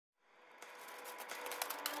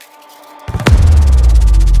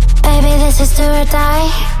is do or die.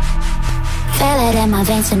 Feel it in my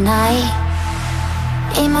veins tonight.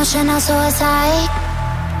 Emotional suicide.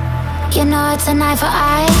 You know it's an eye for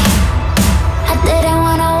eye. I didn't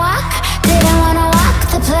wanna walk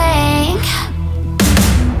the plank.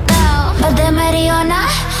 No, but the Mariona,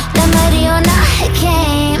 it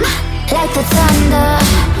came like the thunder.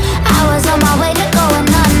 I was on my way to going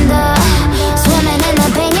under. Swimming in the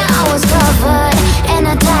pain, yeah, I was covered in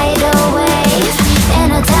a tidal wave,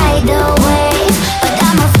 but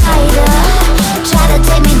I'm a fighter. Try to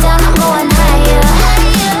take me down, I'm going higher.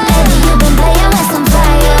 Baby, you've been playing with some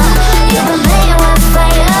fire. You've been playing with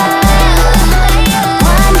fire.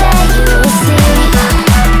 One day you will see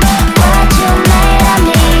what you made of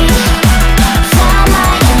me. Found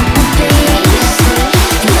my inner peace.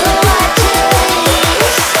 You are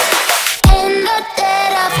peace in the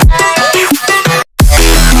dead of night.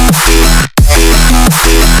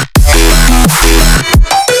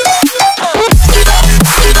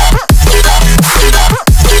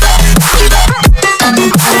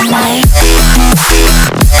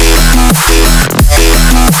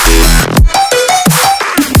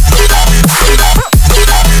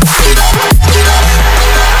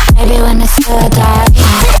 Maybe when it's still dark,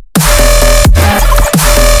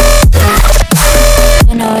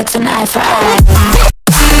 you know it's an eye for eye.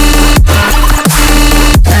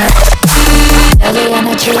 Every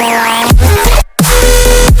energy alive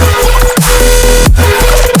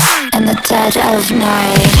in the dead of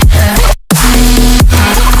night.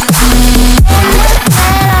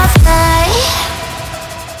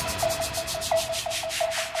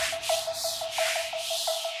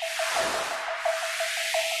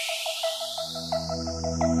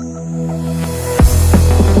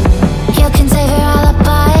 You can save your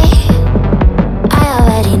alibi. I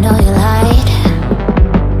already know you lied.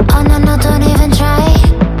 Oh no, no, don't even try.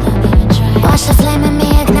 Watch the flame in me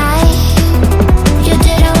ignite. You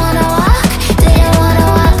didn't wanna walk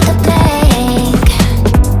the pain.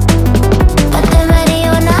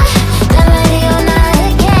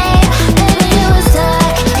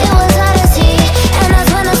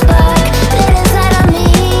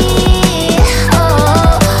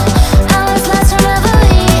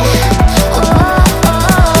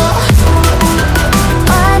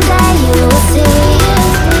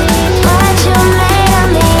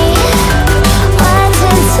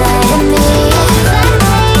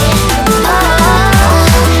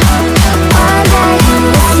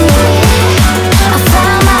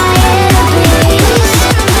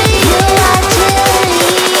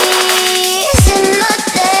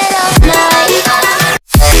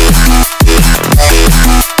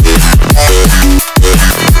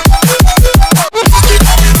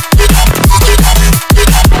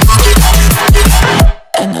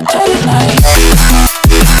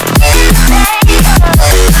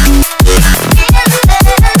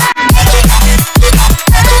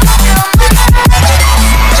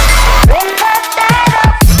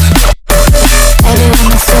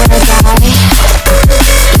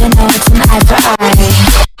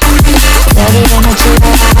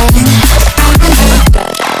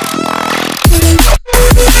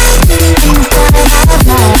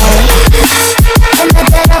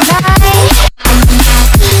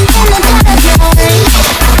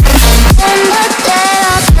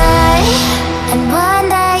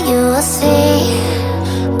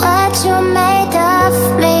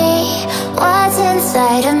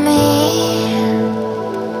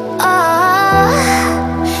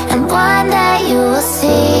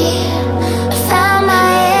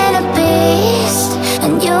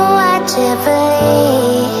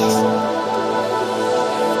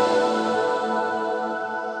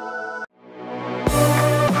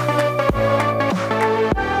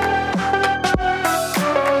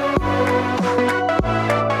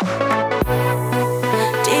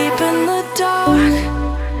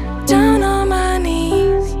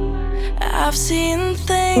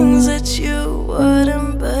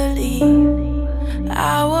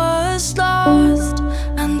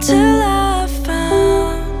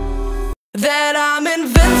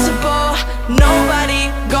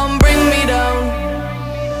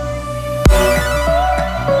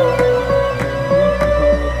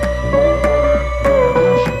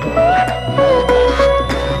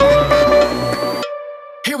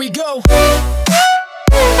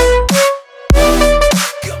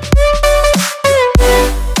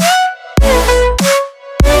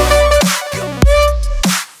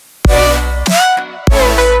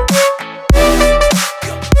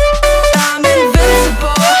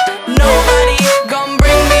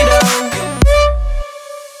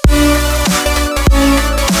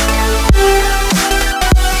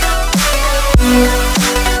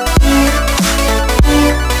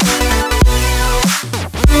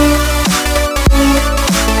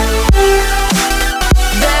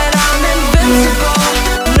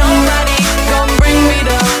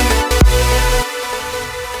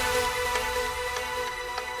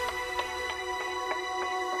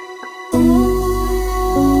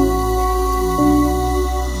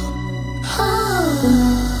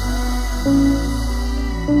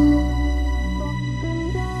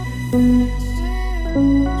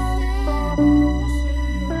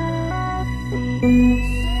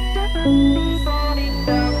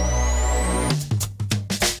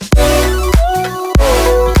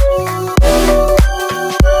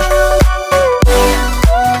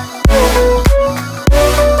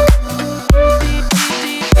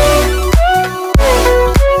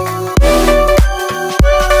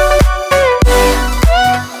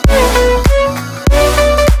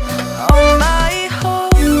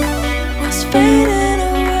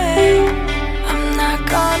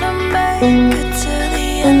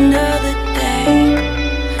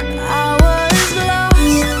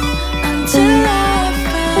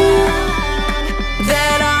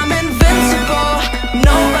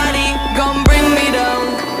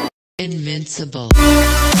 Invincible.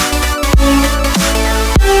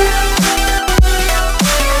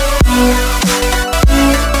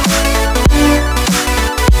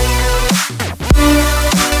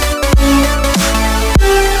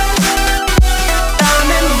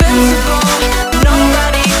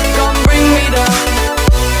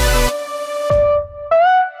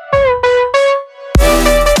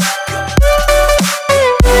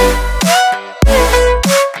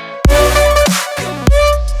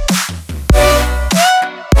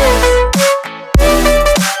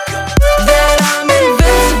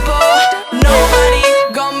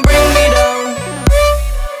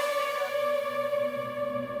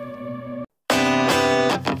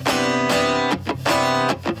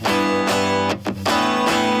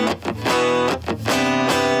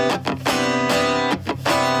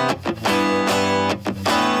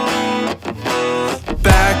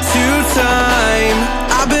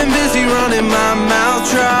 Running my mouth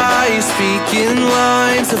dry, speaking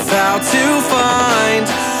lines of how to find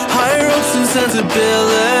higher hopes and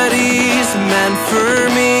sensibilities meant for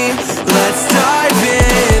me. Let's dive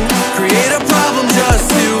in, create a problem just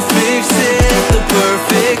to fix it. The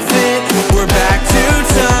perfect fit, we're back to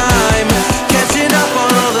time, catching up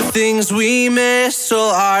on all the things we missed,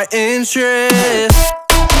 all our interests.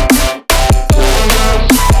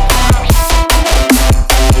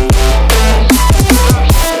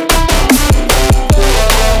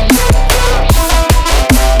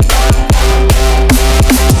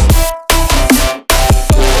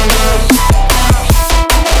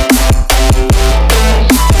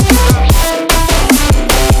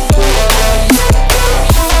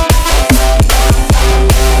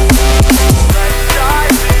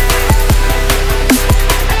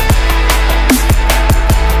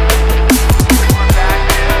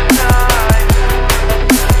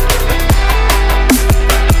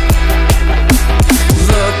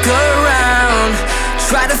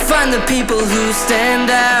 The people who stand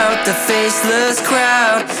out, the faceless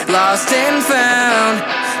crowd, lost and found,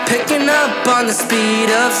 picking up on the speed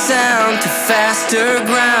of sound to faster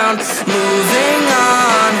ground, moving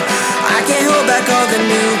on. I can't hold back all the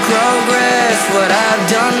new progress, what I've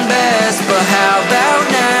done best, but how about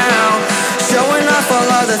now, showing off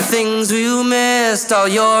all the things you missed, all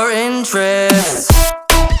your interests.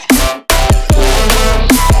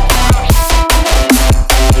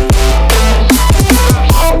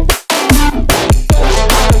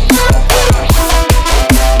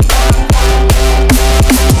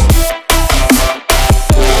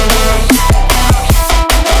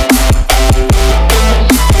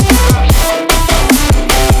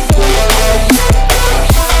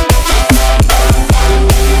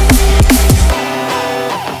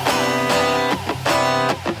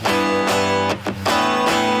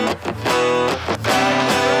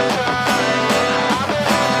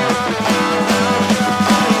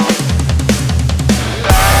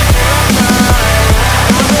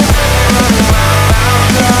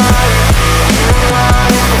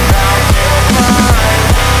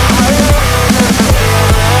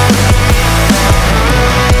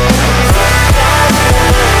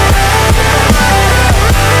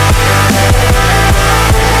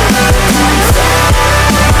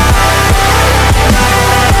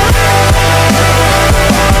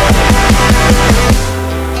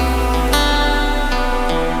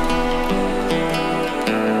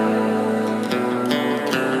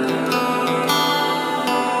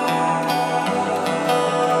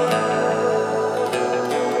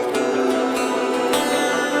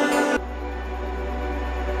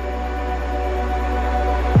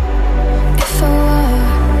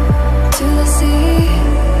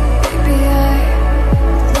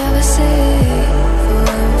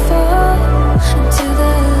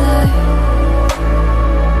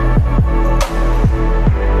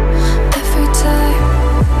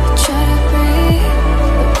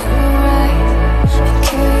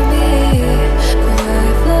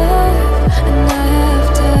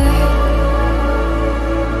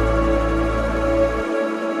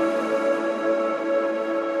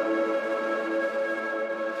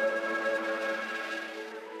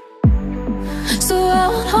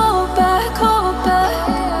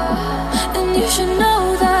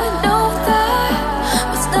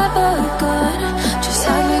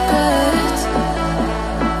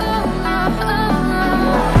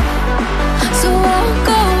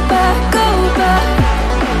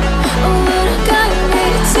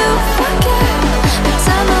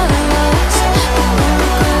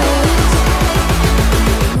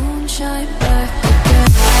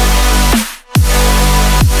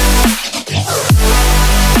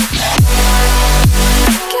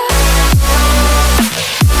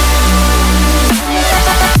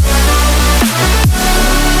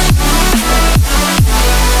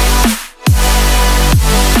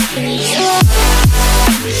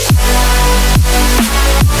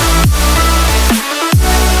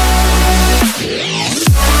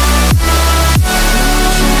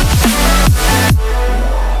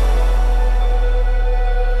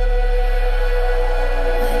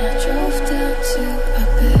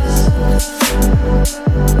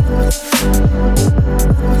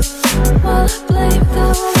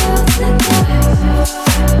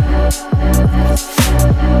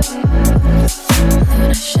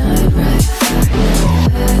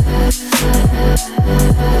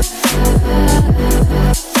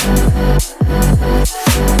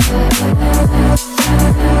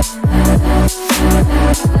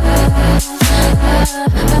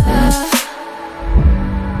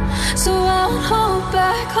 So I won't hold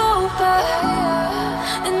back,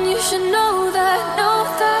 and you should know that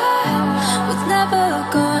was never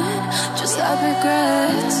gone, just like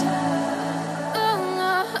regrets.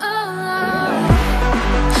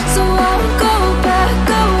 So I won't go back,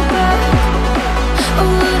 oh,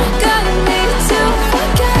 what I got me to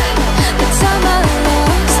forget the time I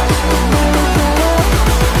lost. Won't let me forget.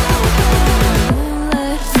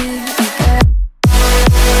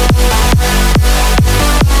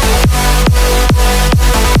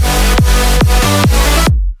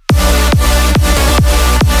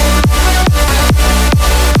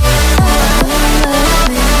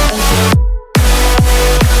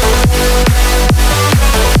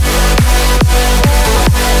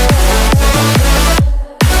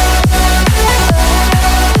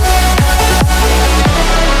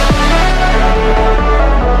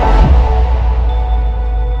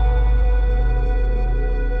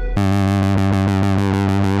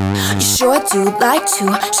 Sure do like to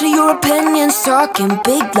share your opinions, talking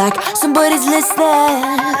big like somebody's listening.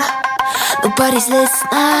 Nobody's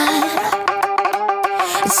listening.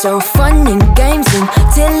 It's so fun and games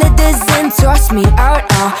until it doesn't. Toss me out,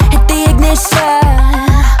 I'll hit the ignition.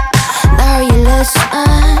 Now you're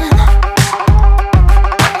listening.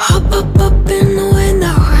 Hop up in the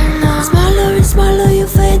window. Smaller and smaller you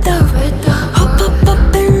fade out. Hop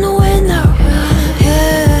up in the window.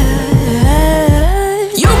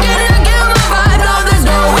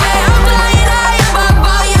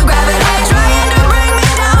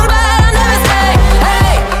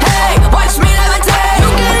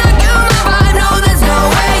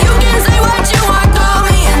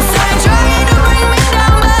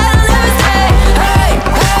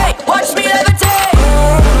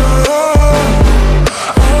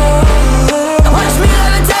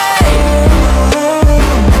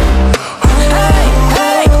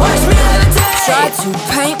 To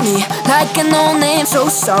paint me like a no-name, so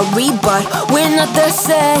sorry, but we're not the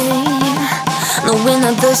same. No, we're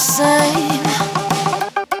not the same.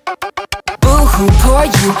 Boo-hoo, poor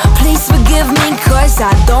you, please forgive me, cause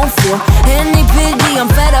I don't feel any pity. I'm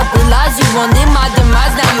fed up with lies, you wanted my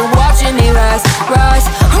demise. Now you're watching me rise, rise,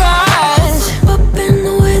 rise. Up in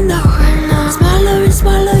the window, smaller and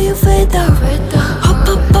smaller you fade out. Hop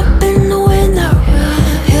up in the window.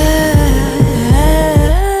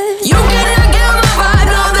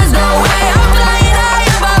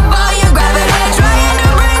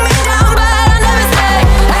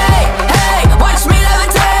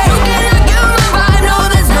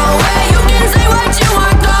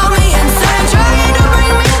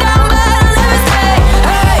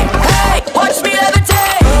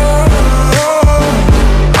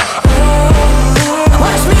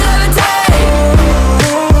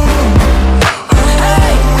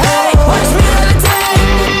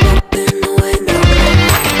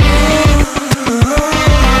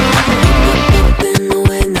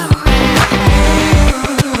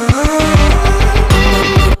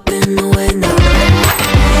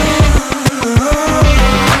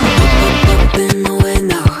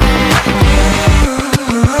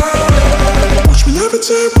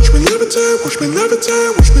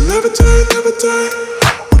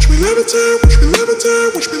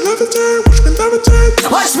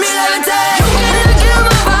 Watch me levitate. You cannot kill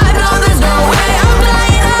my vibe, no, there's no way. I'm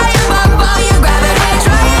flying high above all your gravity,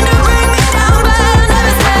 trying to bring me down, but I'll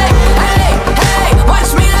never stay. Hey, hey,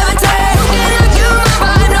 watch me levitate. You cannot kill my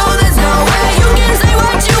vibe, no, there's no way. You can say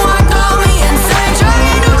what you want, call me insane,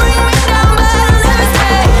 trying to bring me down, but I'll never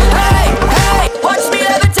stay. Hey, hey, watch me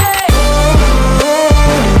levitate. Watch me levitate.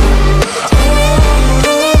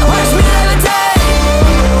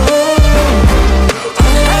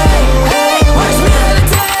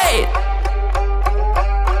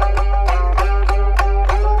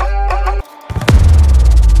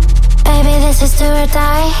 This is do or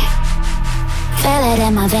die. Feel it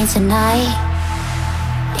in my veins tonight.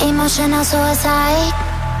 Emotional suicide.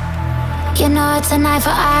 You know it's a knife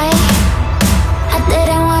for eye. I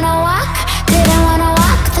didn't wanna walk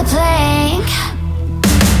the plank.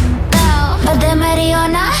 No, but the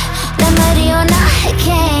Mariona, it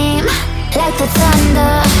came like the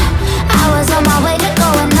thunder. I was on my way to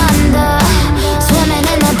going under. Swimming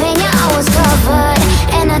in the pain, yeah, I was covered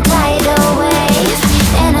in a tidal wave,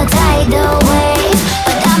 in a tidal wave.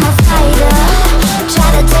 But I'm a fighter. Try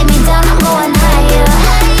to take me down, I'm going higher.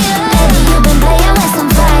 Baby, you've been playing with some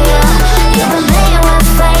fire. You've been playing with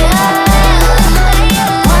fire.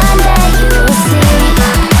 One day you will see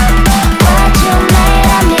what you made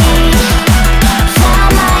of me.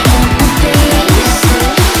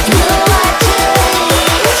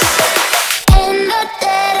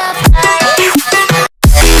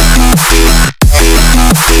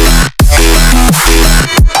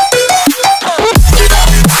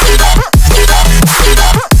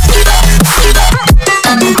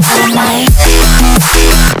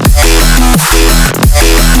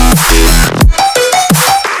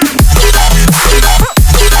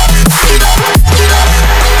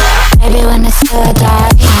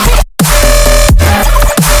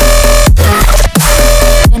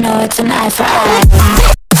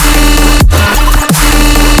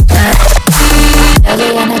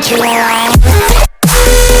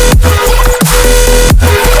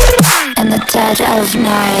 of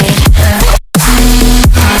night.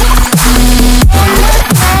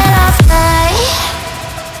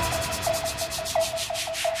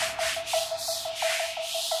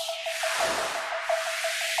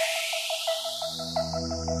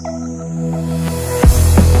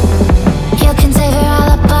 You can save your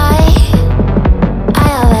alibi. I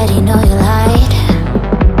already know you lied.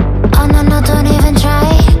 Oh no, no, don't even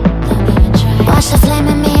try. Watch the flame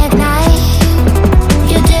in me ignite.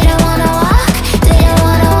 You didn't wanna walk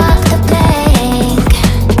the plank.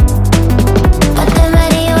 But then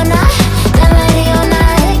ready or not,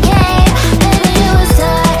 it came. Baby, you were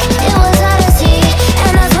stuck, it was hard to see.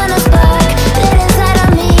 And that's when a spark lit inside of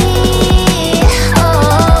me.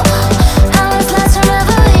 Oh, I was lost from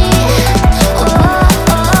reverie. Oh,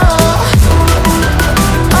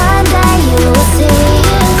 one day you will see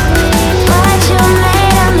what you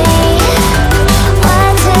made of me,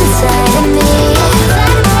 what's inside of me.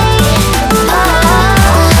 Oh,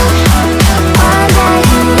 one day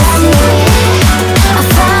you will see I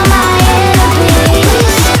found my inner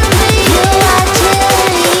peace. You are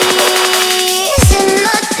Junie's in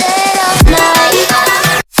the dead of night.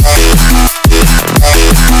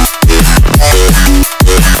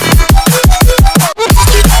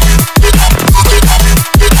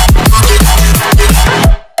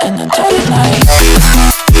 In the dead of night.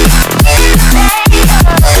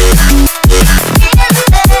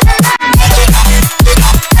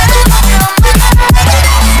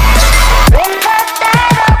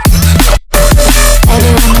 Baby,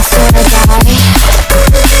 when the sword die,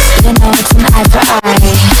 you know it's an eye for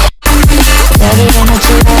eye. Feel the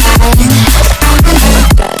energy align.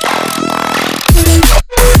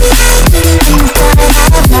 In the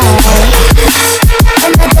dead of night.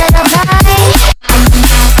 In the dead of night.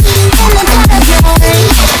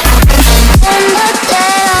 In the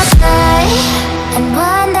dead of night. And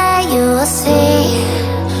one day you will see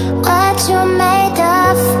what you made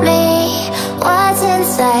of me, what's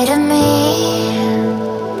inside of me.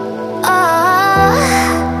 Oh,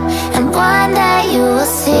 and one day you will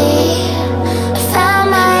see I found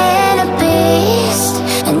my inner beast,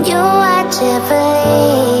 and you are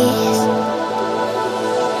Jubilees.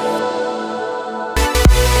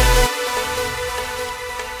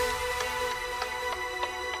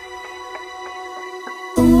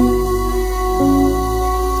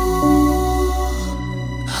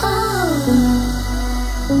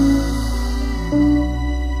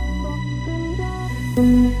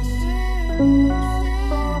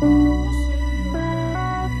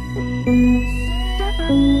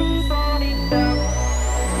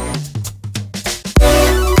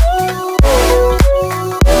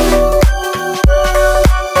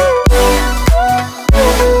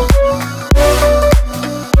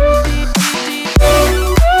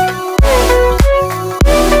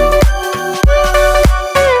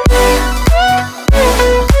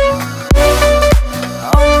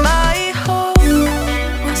 All my hope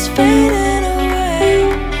was fading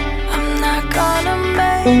away. I'm not gonna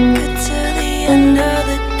make it to the end of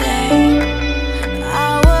the day.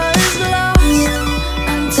 I was lost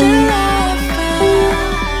until I found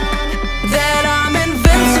That I'm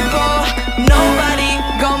invincible, nobody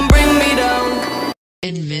gon' bring me down.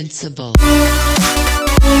 Invincible.